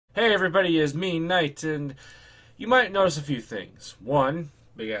Hey everybody, it's me, Knight, and you might notice a few things. One,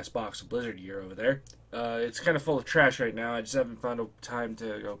 big ass box of Blizzard gear over there. It's kind of full of trash right now. I just haven't found a time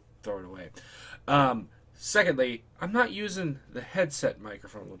to go throw it away. Secondly, I'm not using the headset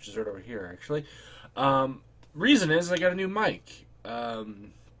microphone, which is right over here actually. Reason is I got a new mic.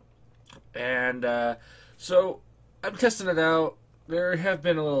 And so I'm testing it out. There have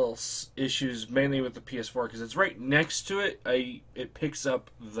been a little issues, mainly with the PS4, because it's right next to it. It picks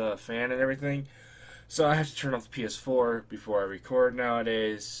up the fan and everything, so I have to turn off the PS4 before I record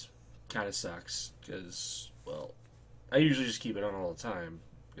nowadays. Kind of sucks, because, well, I usually just keep it on all the time,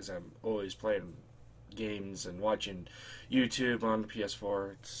 because I'm always playing games and watching YouTube on the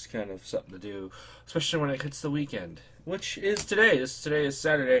PS4. It's kind of something to do, especially when it hits the weekend, which is today. Today is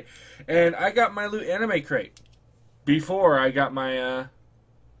Saturday, and I got my LootAnime crate before I got my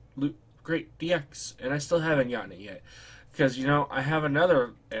Loot Crate DX, and I still haven't gotten it yet. Because, you know, I have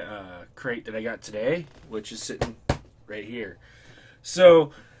another crate that I got today, which is sitting right here.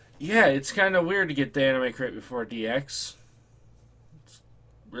 So, yeah, it's kind of weird to get the anime crate before DX. It's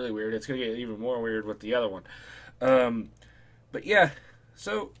really weird. It's going to get even more weird with the other one. But, yeah,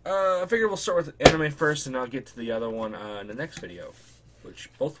 so I figure we'll start with anime first, and I'll get to the other one in the next video, which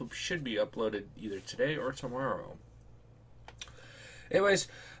both should be uploaded either today or tomorrow. Anyways,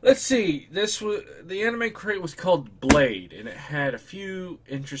 let's see. The anime crate was called Blade, and it had a few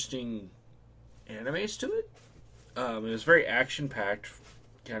interesting animes to it. It was very action-packed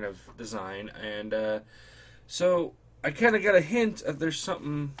kind of design, and so I kind of got a hint that there's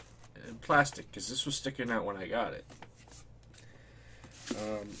something in plastic, because this was sticking out when I got it.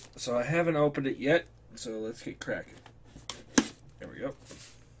 So I haven't opened it yet, so let's get cracking. There we go.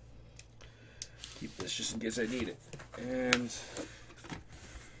 Keep this just in case I need it. And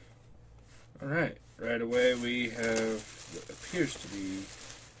alright, right away we have what appears to be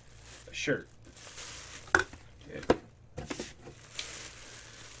a shirt. Okay.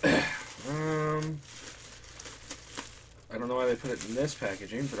 I don't know why they put it in this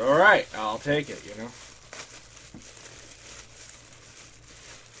packaging, but alright, I'll take it, you know.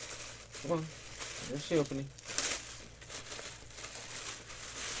 Come on, there's the opening.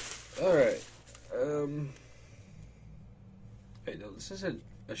 Alright, wait, no, this isn't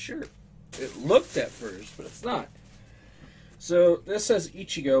a shirt. It looked at first, but it's not. So, this says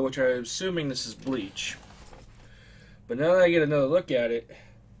Ichigo, which I'm assuming this is Bleach. But now that I get another look at it,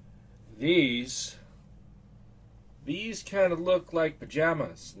 these kind of look like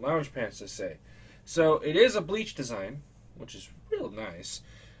pajamas, lounge pants, they say. So, it is a Bleach design, which is real nice.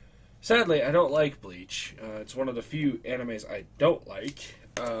 Sadly, I don't like Bleach. It's one of the few animes I don't like,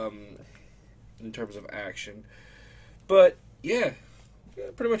 in terms of action. But, yeah,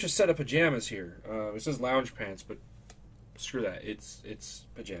 pretty much a set of pajamas here. It says lounge pants, but screw that. It's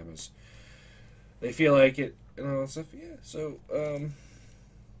pajamas. They feel like it and all that stuff. Yeah, so,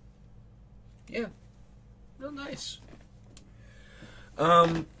 yeah, real nice.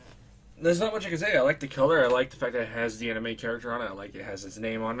 There's not much I can say. I like the color. I like the fact that it has the anime character on it. I like it has his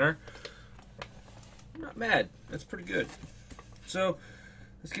name on there. I'm not mad. That's pretty good. So,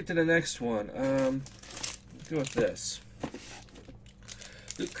 let's get to the next one. Let's go with this.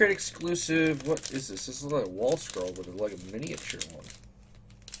 Loot Crate exclusive. What is this? This is like a wall scroll, but it's like a miniature one.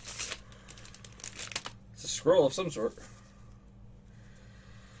 It's a scroll of some sort.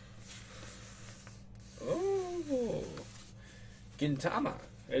 Oh, Gintama.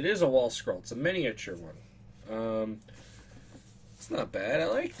 It is a wall scroll. It's a miniature one. It's not bad. I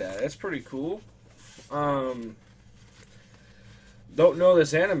like that. That's pretty cool. Don't know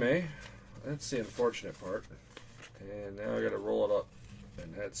this anime. That's the unfortunate part. And now I gotta roll it up.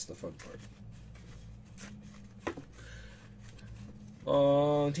 And that's the fun part.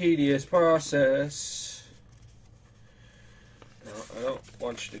 Long, tedious process. No, I don't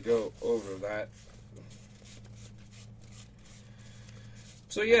want you to go over that.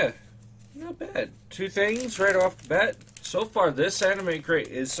 So yeah, not bad. Two things right off the bat. So far, this anime crate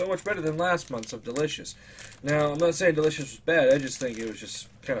is so much better than last month's of Delicious. Now, I'm not saying Delicious was bad. I just think it was just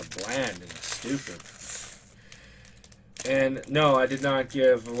kind of bland and stupid. And no, I did not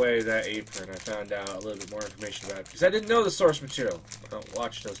give away that apron. I found out a little bit more information about it because I didn't know the source material. I don't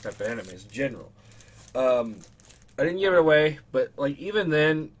watch those type of animes in general. I didn't give it away, but like even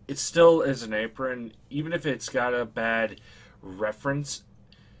then, it still is an apron. Even if it's got a bad reference,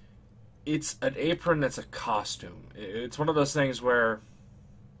 it's an apron that's a costume. It's one of those things where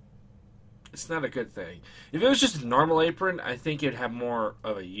it's not a good thing. If it was just a normal apron, I think it'd have more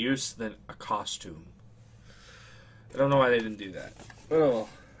of a use than a costume. I don't know why they didn't do that. But oh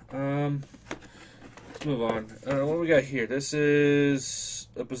well. move on. What do we got here? This is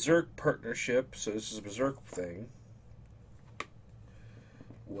a Berserk partnership, so this is a Berserk thing.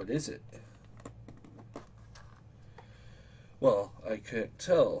 What is it? Well, I can't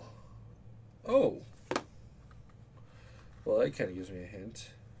tell. Oh. Well, that kind of gives me a hint.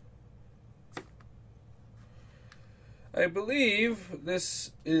 I believe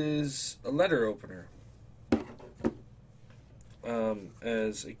this is a letter opener.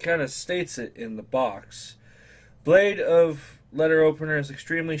 As it kind of states it in the box. Blade of letter opener is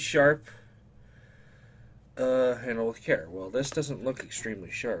extremely sharp. Handle with care. Well, this doesn't look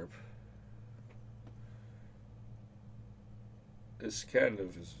extremely sharp. This kind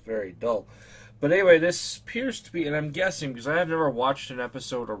of is very dull. But anyway, this appears to be, and I'm guessing, because I have never watched an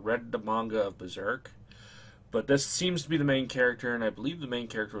episode or read the manga of Berserk, but this seems to be the main character, and I believe the main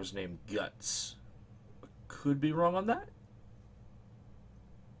character was named Guts. Could be wrong on that.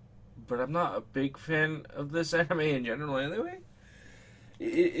 But I'm not a big fan of this anime in general anyway.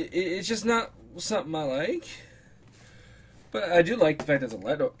 It's just not something I like. But I do like the fact that it's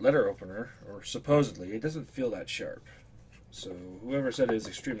a letter opener, or supposedly. It doesn't feel that sharp. So whoever said it is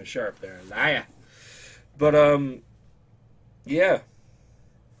extremely sharp there, liar. But, yeah.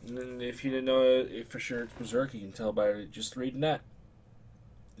 And if you didn't know it for sure it's Berserk, you can tell by just reading that.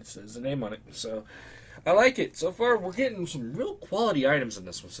 It says the name on it. So I like it. So far, we're getting some real quality items in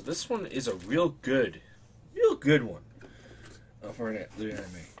this one. So this one is a real good one for an anime.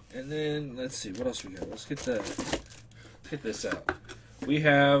 And then, let's see, what else we got? Let's get this out. We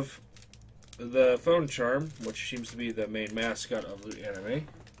have the phone charm, which seems to be the main mascot of LootAnime.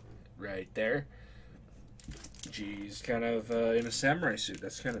 Right there. He's kind of in a samurai suit.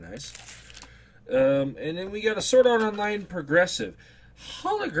 That's kind of nice. And then we got a Sword Art Online progressive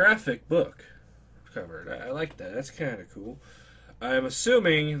holographic book covered. I like that. That's kind of cool. I'm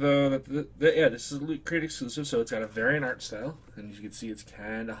assuming, though, that yeah, this is a Loot Crate exclusive, so it's got a variant art style. And as you can see, it's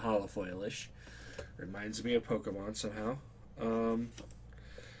kind of holofoilish. Reminds me of Pokemon somehow.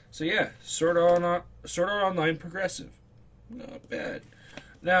 So yeah, Sword Art Online progressive. Not bad.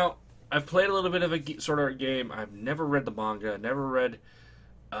 Now, I've played a little bit of a Sword Art game. I've never read the manga. Never read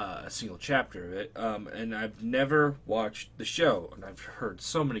a single chapter of it. And I've never watched the show. And I've heard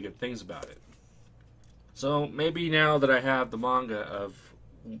so many good things about it. So maybe now that I have the manga of,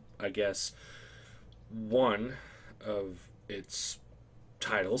 I guess, one of its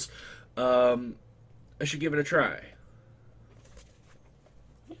titles, I should give it a try.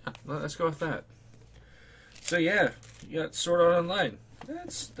 Yeah, let's go with that. So yeah, you got Sword Art Online.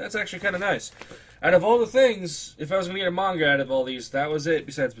 That's actually kind of nice. Out of all the things, if I was going to get a manga out of all these, that was it.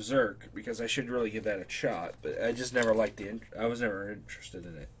 Besides Berserk, because I should really give that a shot. But I just never liked I was never interested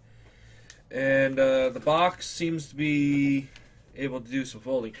in it. And the box seems to be able to do some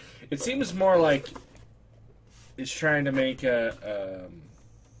folding. It seems more like it's trying to make a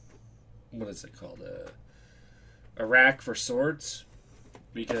what is it called? A rack for swords,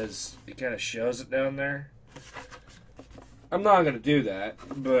 because it kind of shows it down there. I'm not going to do that,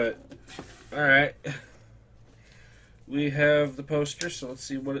 but alright. We have the poster, so let's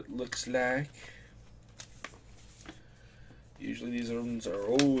see what it looks like. Usually these ones are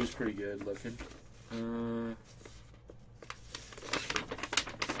always pretty good looking.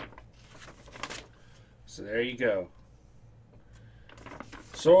 So there you go.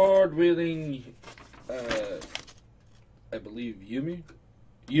 Sword wielding, I believe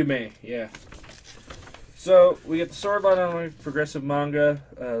Yume, yeah. So we get the Sword Art Online progressive manga,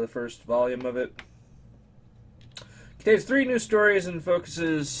 the first volume of it. Contains 3 new stories and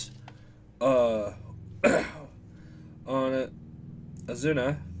focuses on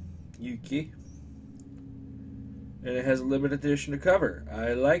Azuna Yuki, and it has a limited edition to cover.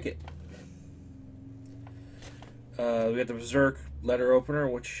 I like it. We got the Berserk letter opener,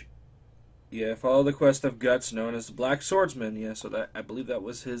 which, yeah, follow the quest of Guts, known as the Black Swordsman. Yeah, so that I believe that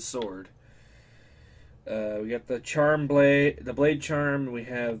was his sword. We got the charm blade, the blade charm. We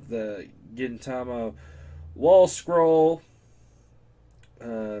have the Gintama wall scroll,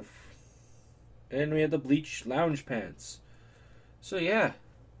 and we have the bleach lounge pants. So yeah,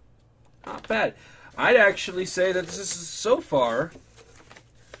 not bad. I'd actually say that this is so far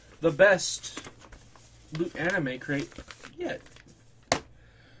the best LootAnime crate yet.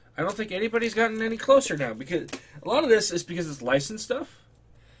 I don't think anybody's gotten any closer now, because a lot of this is because it's licensed stuff.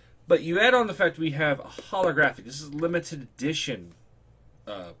 But you add on the fact we have a holographic. This is a limited edition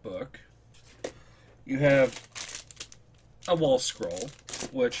book. You have a wall scroll,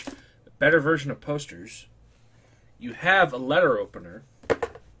 which better version of posters. You have a letter opener,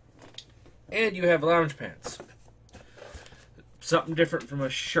 and you have lounge pants. Something different from a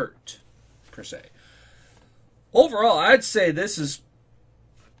shirt, per se. Overall, I'd say this is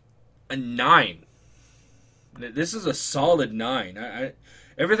a 9. This is a solid 9.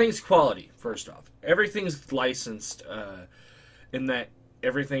 Everything's quality, first off. Everything's licensed in that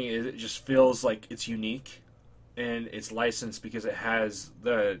everything it just feels like it's unique, and it's licensed because it has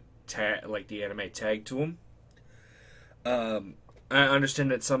the tag, like the anime tag to them. I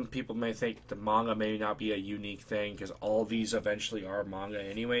understand that some people may think the manga may not be a unique thing because all these eventually are manga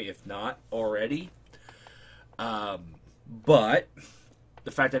anyway, if not already. But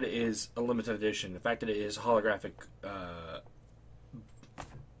the fact that it is a limited edition, the fact that it is holographic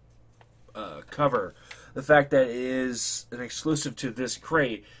cover, the fact that it is an exclusive to this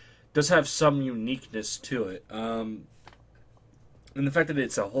crate does have some uniqueness to it. And the fact that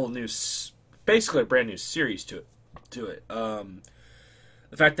it's a whole new, basically a brand new series to it.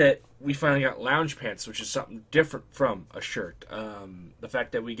 The fact that we finally got lounge pants, which is something different from a shirt. The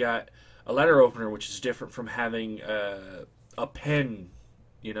fact that we got a letter opener, which is different from having a pen.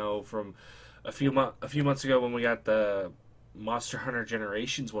 You know, from a few months ago when we got the Monster Hunter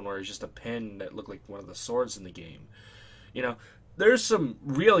Generations one, where it's just a pen that looked like one of the swords in the game. You know, there's some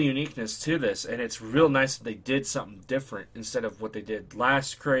real uniqueness to this, and it's real nice that they did something different instead of what they did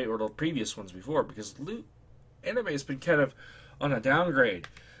last crate or the previous ones before, because LootAnime has been kind of on a downgrade.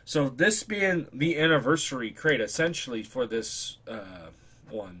 So this being the anniversary crate, essentially, for this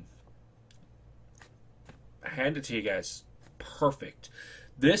one, I hand it to you guys. Perfect.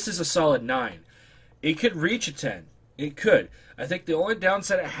 This is a solid 9. It could reach a 10. It could. I think the only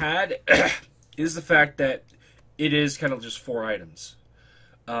downside it had is the fact that it is kind of just 4 items.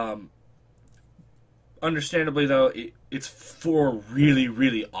 Understandably, though, it's 4 really,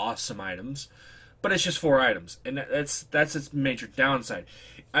 really awesome items, but it's just 4 items, and that's its major downside.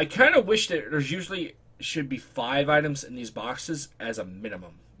 I kind of wish that there's usually should be 5 items in these boxes as a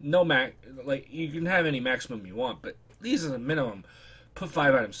minimum. No like you can have any maximum you want, but these are the minimum. Put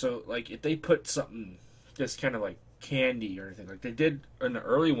 5 items. So like if they put something just kind of like candy or anything like they did in the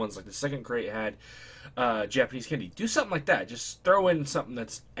early ones, like the second crate had Japanese candy. Do something like that. Just throw in something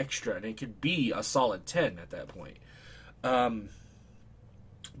that's extra, and it could be a solid 10 at that point.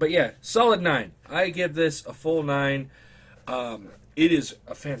 But yeah, solid 9. I give this a full 9. It is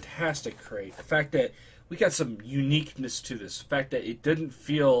a fantastic crate. The fact that we got some uniqueness to this. The fact that it didn't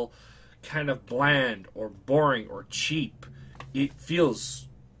feel kind of bland or boring or cheap. It feels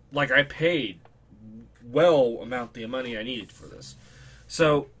like I paid amount the money I needed for this.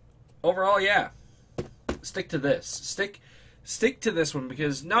 So overall, yeah, stick to this. Stick to this one,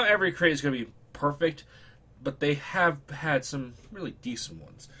 because not every crate is going to be perfect, but they have had some really decent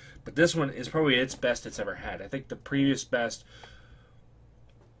ones. But this one is probably its best it's ever had. I think the previous best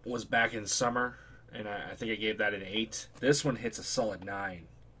was back in summer, and I think I gave that an 8. This one hits a solid 9.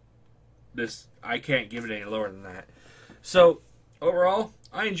 I can't give it any lower than that. So, overall,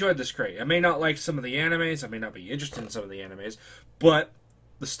 I enjoyed this crate. I may not like some of the animes, I may not be interested in some of the animes, but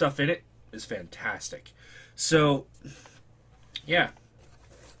the stuff in it is fantastic. So, yeah,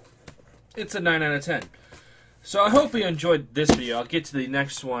 it's a 9 out of 10. So I hope you enjoyed this video. I'll get to the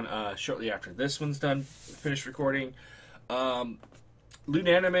next one shortly after this one's done, finished recording.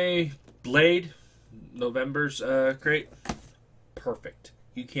 LootAnime Blade, November's crate, perfect.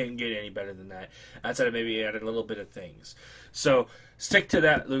 You can't get any better than that. Outside of maybe added a little bit of things. So stick to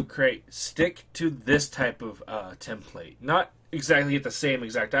that loot crate. Stick to this type of template. Not exactly get the same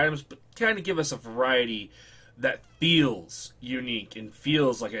exact items, but kind of give us a variety that feels unique and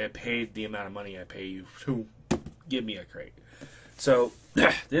feels like I paid the amount of money I pay you to give me a crate. So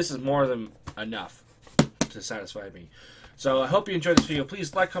this is more than enough to satisfy me. So I hope you enjoyed this video.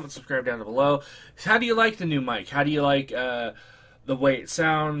 Please like, comment, subscribe down below. How do you like the new mic? How do you like the way it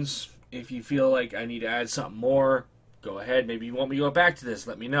sounds? If you feel like I need to add something more, go ahead. Maybe you want me to go back to this.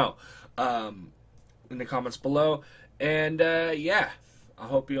 Let me know in the comments below. And yeah, I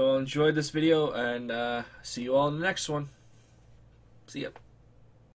hope you all enjoyed this video, and see you all in the next one. See ya.